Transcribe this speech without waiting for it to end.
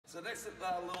So next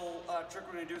little trick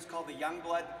we're going to do is called the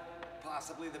Youngblood,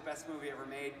 possibly the best movie ever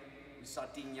made. We saw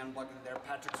Dean Youngblood there,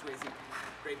 Patrick Swayze,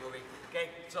 great movie.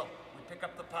 Okay, so we pick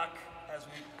up the puck as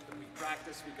we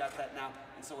practice, we got that now.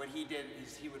 And so what he did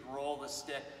is he would roll the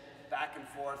stick back and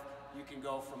forth. You can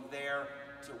go from there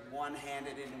to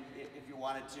one-handed if you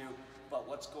wanted to, but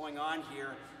what's going on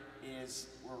here is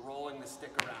we're rolling the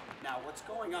stick around. Now what's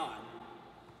going on,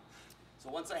 so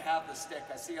once I have the stick,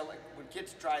 I see like when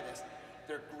kids try this,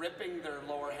 they're gripping their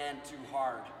lower hand too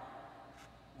hard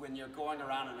when you're going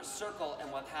around in a circle, and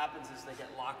what happens is they get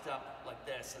locked up like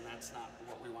this, and that's not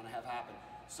what we want to have happen.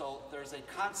 So there's a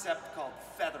concept called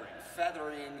feathering.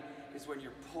 Feathering is when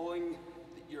you're pulling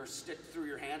your stick through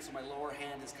your hand, so my lower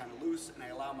hand is kind of loose, and I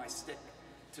allow my stick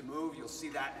to move. You'll see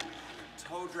that in a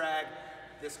toe drag.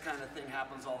 This kind of thing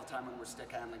happens all the time when we're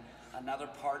stick handling. Another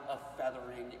part of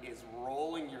feathering is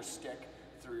rolling your stick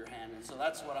through your hand, and so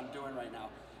that's what I'm doing right now.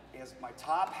 Is my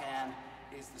top hand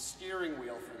is the steering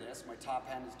wheel for this. My top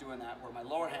hand is doing that, where my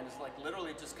lower hand is like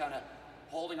literally just kind of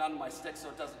holding onto my stick so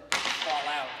it doesn't fall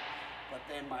out. But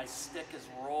then my stick is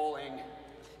rolling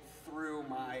through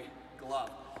my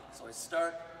glove. So I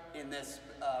start in this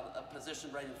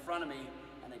position right in front of me,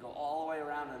 and I go all the way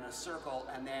around in a circle,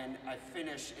 and then I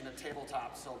finish in a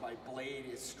tabletop so my blade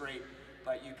is straight.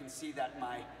 But you can see that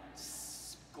my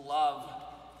glove,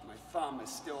 my thumb is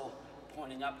still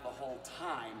pointing up the whole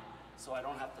time, so I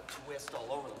don't have to twist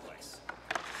all over the place.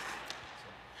 So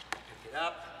pick it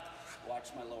up, watch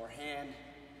my lower hand,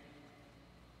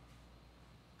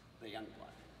 the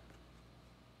Youngblood.